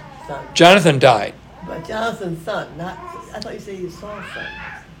son. Jonathan died. But Jonathan's son, not, I thought you said he was Saul's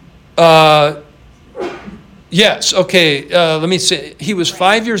son. Yes, okay, let me say, he was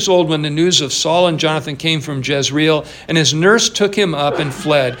 5 years old when the news of Saul and Jonathan came from Jezreel, and his nurse took him up and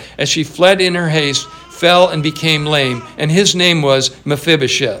fled. As she fled in her haste, fell and became lame, and his name was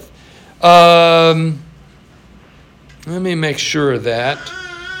Mephibosheth. Let me make sure of that.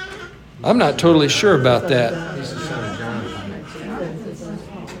 I'm not totally sure about that. He's the son of Jonathan.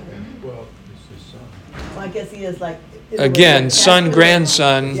 Well, it's his son. Well, I guess he is like. Again, son,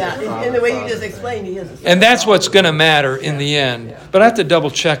 grandson. Yeah, in the way you just explained, he is a son. And that's what's going to matter in the end. But I have to double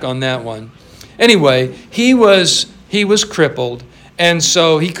check on that one. Anyway, he was crippled, and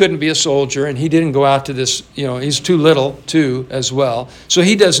so he couldn't be a soldier, and he didn't go out to this, he's too little, too, as well. So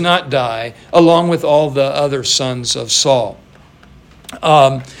he does not die, along with all the other sons of Saul.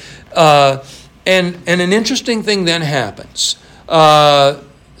 And an interesting thing then happens. 2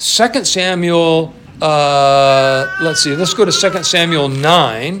 Samuel... let's go to 2 Samuel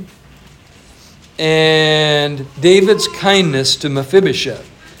 9 and David's kindness to Mephibosheth.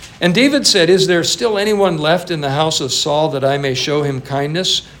 And David said, "Is there still anyone left in the house of Saul that I may show him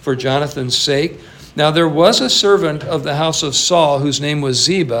kindness for Jonathan's sake?" Now there was a servant of the house of Saul whose name was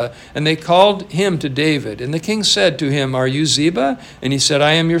Ziba, and they called him to David. And the king said to him, "Are you Ziba?" And he said,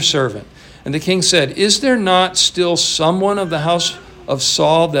 "I am your servant." And the king said, "Is there not still someone of the house of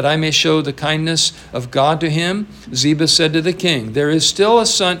Saul that I may show the kindness of God to him?" Ziba said to the king, "There is still a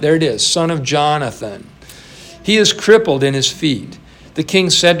son," there it is, son of Jonathan. "He is crippled in his feet." The king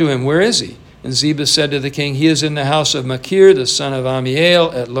said to him, "Where is he?" And Ziba said to the king, "He is in the house of Machir, the son of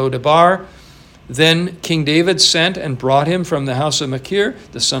Ammiel, at Lodebar." Then King David sent and brought him from the house of Machir,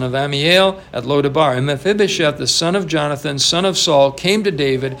 the son of Ammiel, at Lodebar. And Mephibosheth, the son of Jonathan, son of Saul, came to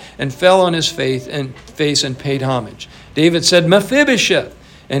David and fell on his face and paid homage. David said, "Mephibosheth."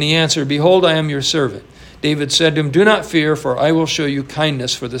 And he answered, "Behold, I am your servant." David said to him, "Do not fear, for I will show you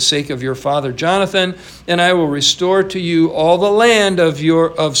kindness for the sake of your father Jonathan, and I will restore to you all the land of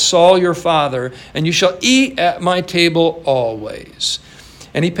Saul your father, and you shall eat at my table always."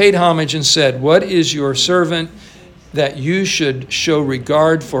 And he paid homage and said, "What is your servant that you should show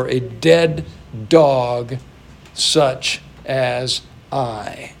regard for a dead dog such as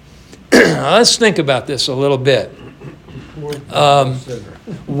I?" Let's think about this a little bit.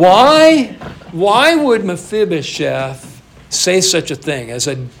 Why would Mephibosheth say such a thing as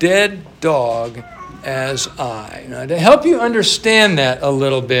a dead dog as I? Now, to help you understand that a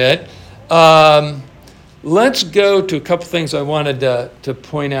little bit, let's go to a couple things I wanted to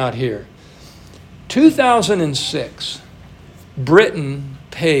point out here. 2006, Britain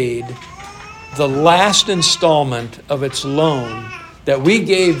paid the last installment of its loan that we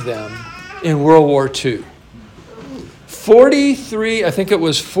gave them in World War II. 43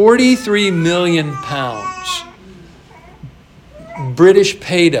 million pounds. British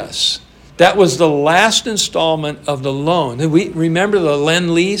paid us. That was the last installment of the loan. We remember the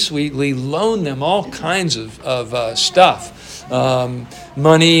Lend-Lease. We loaned them all kinds of stuff,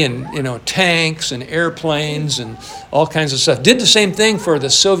 money and tanks and airplanes and all kinds of stuff. Did the same thing for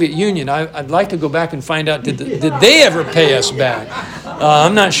the Soviet Union. I'd like to go back and find out did they ever pay us back?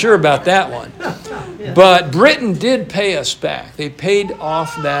 I'm not sure about that one. But Britain did pay us back. They paid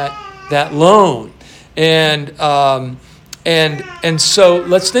off that loan, and so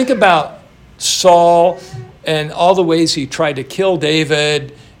let's think about Saul and all the ways he tried to kill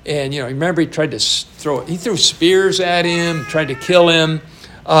David. And remember he tried to threw spears at him, tried to kill him.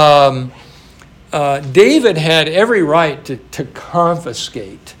 David had every right to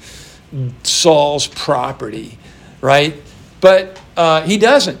confiscate Saul's property, right? But he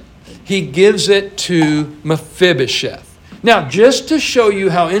doesn't. He gives it to Mephibosheth. Now, just to show you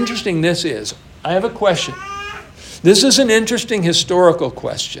how interesting this is, I have a question. This is an interesting historical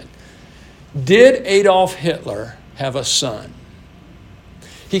question. Did Adolf Hitler have a son?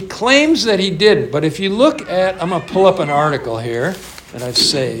 He claims that he didn't, but if you look at, I'm going to pull up an article here that I've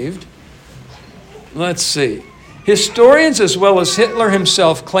saved. Let's see. Historians as well as Hitler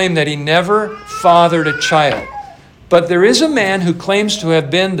himself claim that he never fathered a child. But there is a man who claims to have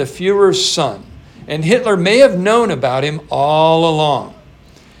been the Führer's son, and Hitler may have known about him all along.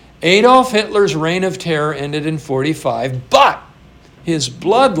 Adolf Hitler's reign of terror ended in 1945, but his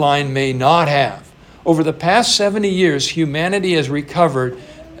bloodline may not have. Over the past 70 years, humanity has recovered,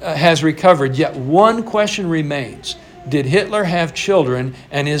 yet one question remains. Did Hitler have children,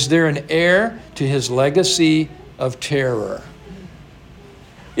 and is there an heir to his legacy of terror?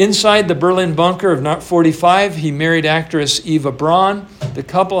 Inside the Berlin bunker of 1945, he married actress Eva Braun. The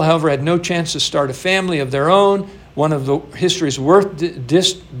couple, however, had no chance to start a family of their own. One of the history's worst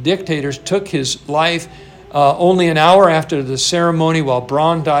dictators took his life only an hour after the ceremony, while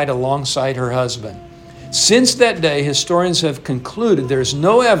Braun died alongside her husband. Since that day, historians have concluded there is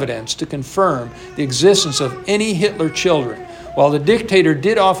no evidence to confirm the existence of any Hitler children. While the dictator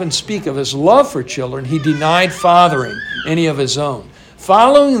did often speak of his love for children, he denied fathering any of his own.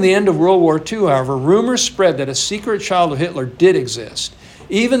 Following the end of World War II, however, rumors spread that a secret child of Hitler did exist.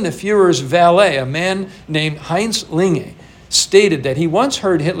 Even the Fuhrer's valet, a man named Heinz Linge, stated that he once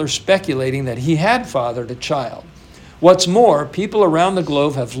heard Hitler speculating that he had fathered a child. What's more, people around the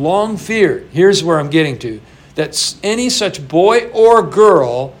globe have long feared, here's where I'm getting to, that any such boy or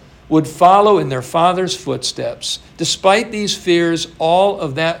girl would follow in their father's footsteps. Despite these fears, all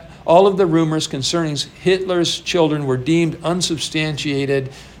of the rumors concerning Hitler's children were deemed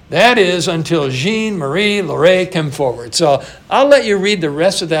unsubstantiated. That is, until Jean-Marie Laurey came forward. So I'll let you read the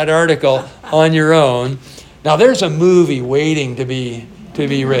rest of that article on your own. Now, there's a movie waiting to be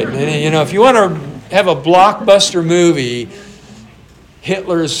written. And, if you want to have a blockbuster movie,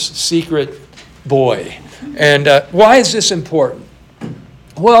 Hitler's Secret Boy. And why is this important?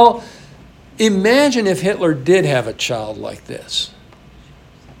 Well, imagine if Hitler did have a child like this.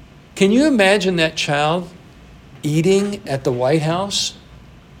 Can you imagine that child eating at the White House?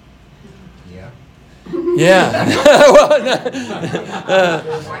 Yeah.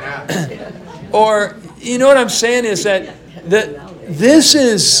 Or, you know what I'm saying is that the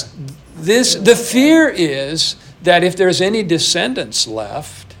fear is that if there's any descendants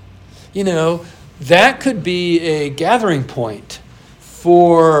left, that could be a gathering point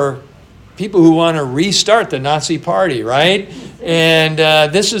for people who want to restart the Nazi party, right? And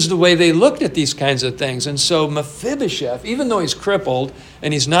this is the way they looked at these kinds of things. And so Mephibosheth, even though he's crippled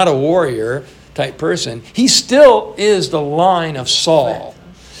and he's not a warrior type person, he still is the line of Saul.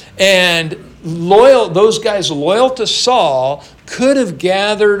 And those guys loyal to Saul could have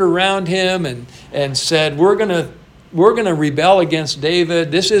gathered around him and said, we're gonna rebel against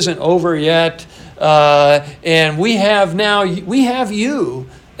David. This isn't over yet. And we have you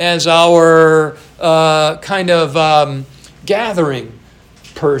as our gathering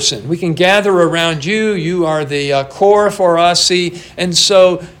person. We can gather around you. You are the core for us. See, and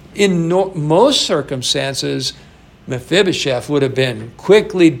so in most circumstances, Mephibosheth would have been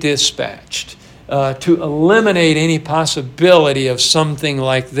quickly dispatched to eliminate any possibility of something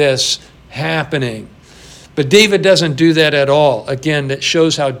like this happening. But David doesn't do that at all. Again, that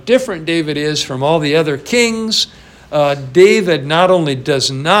shows how different David is from all the other kings. David not only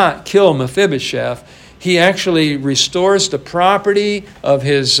does not kill Mephibosheth, he actually restores the property of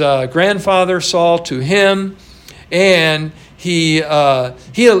his grandfather Saul to him, and he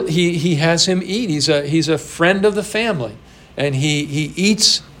has him eat. He's a friend of the family, and he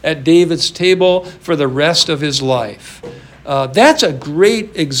eats at David's table for the rest of his life. That's a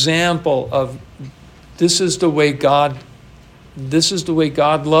great example of this is the way God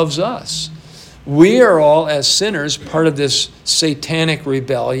loves us. We are all, as sinners, part of this satanic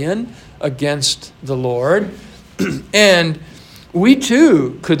rebellion against the Lord. And we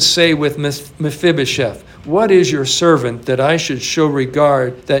too could say with Mephibosheth, what is your servant that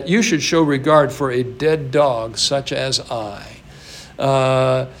you should show regard for a dead dog such as I?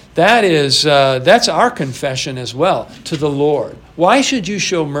 That's our confession as well to the Lord. Why should you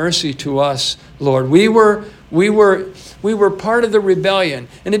show mercy to us, Lord? We were part of the rebellion,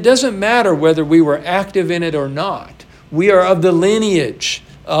 and it doesn't matter whether we were active in it or not. We are of the lineage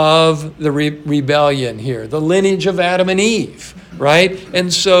of the rebellion here, the lineage of Adam and Eve, right?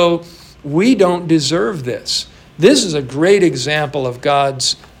 And so we don't deserve this. This is a great example of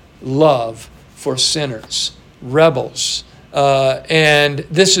God's love for sinners, rebels. And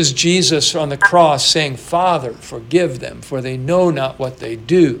this is Jesus on the cross saying, Father, forgive them, for they know not what they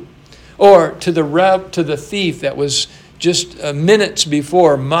do. Or to the thief that was just minutes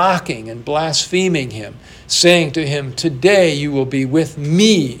before mocking and blaspheming him, saying to him, today you will be with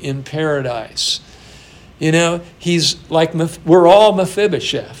me in paradise. He's like, we're all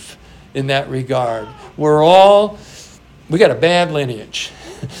Mephibosheth in that regard. We got a bad lineage.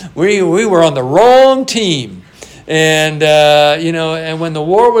 We were on the wrong team. And, and when the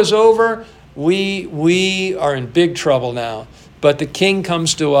war was over, we are in big trouble now. But the king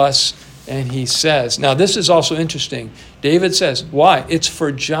comes to us and he says, now this is also interesting. David says, why? It's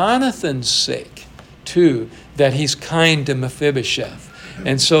for Jonathan's sake too, that he's kind to Mephibosheth.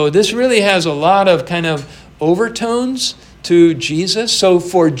 And so this really has a lot of kind of overtones to Jesus. So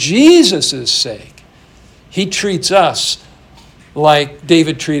for Jesus' sake, he treats us like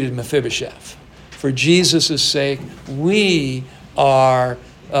David treated Mephibosheth. For Jesus' sake, we are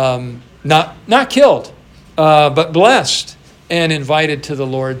not killed, but blessed and invited to the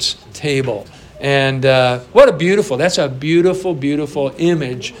Lord's table. And that's a beautiful, beautiful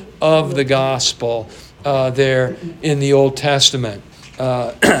image of the gospel there in the Old Testament.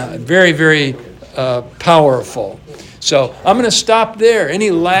 Very, very powerful. So I'm going to stop there. Any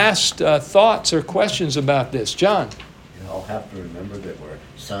last thoughts or questions about this? John? You all have to remember that we're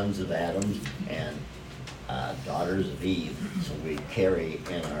sons of Adam and daughters of Eve. So we carry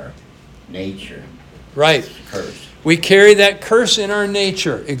in our nature Right. this curse. We carry that curse in our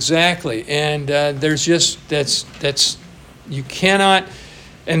nature, exactly. And there's just that's you cannot.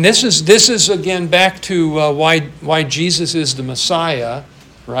 And this is again back to why Jesus is the Messiah,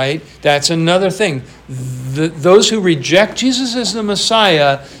 right? That's another thing. Those who reject Jesus as the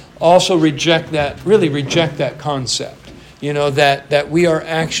Messiah also reject that concept. You know, that we are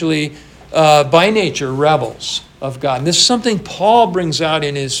actually by nature rebels of God. And this is something Paul brings out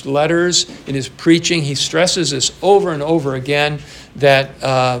in his letters, in his preaching. He stresses this over and over again,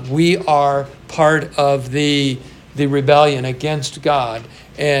 that we are part of the rebellion against God.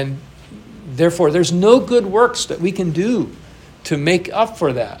 And therefore, there's no good works that we can do to make up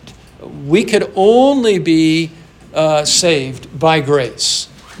for that. We could only be saved by grace,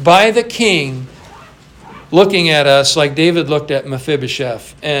 by the King looking at us like David looked at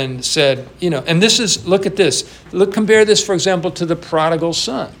Mephibosheth and said, and look at this. Compare this, for example, to the prodigal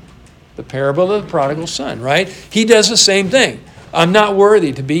son, the parable of the prodigal son, right? He does the same thing. I'm not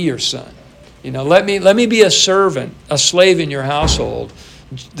worthy to be your son. Let me be a servant, a slave in your household.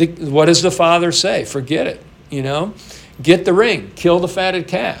 What does the father say? Forget it. Get the ring, kill the fatted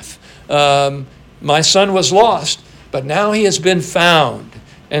calf. My son was lost, but now he has been found.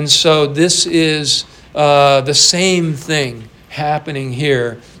 And so this is the same thing happening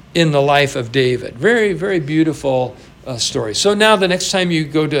here in the life of David. Very, very beautiful story. So now the next time you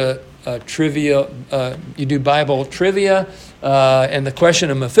go to trivia, you do Bible trivia, and the question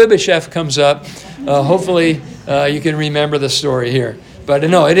of Mephibosheth comes up, hopefully you can remember the story here. But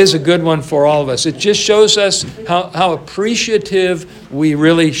no, it is a good one for all of us. It just shows us how appreciative we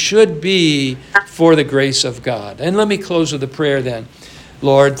really should be for the grace of God. And let me close with a prayer then.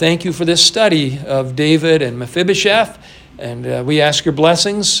 Lord, thank you for this study of David and Mephibosheth, and we ask your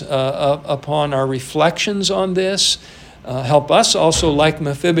blessings upon our reflections on this. Help us also, like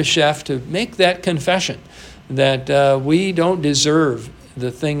Mephibosheth, to make that confession that we don't deserve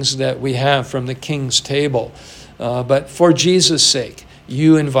the things that we have from the King's table, but for Jesus' sake,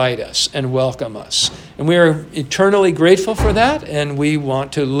 you invite us and welcome us. And we are eternally grateful for that, and we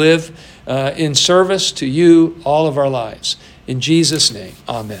want to live in service to you all of our lives. In Jesus' name,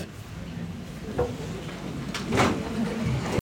 amen.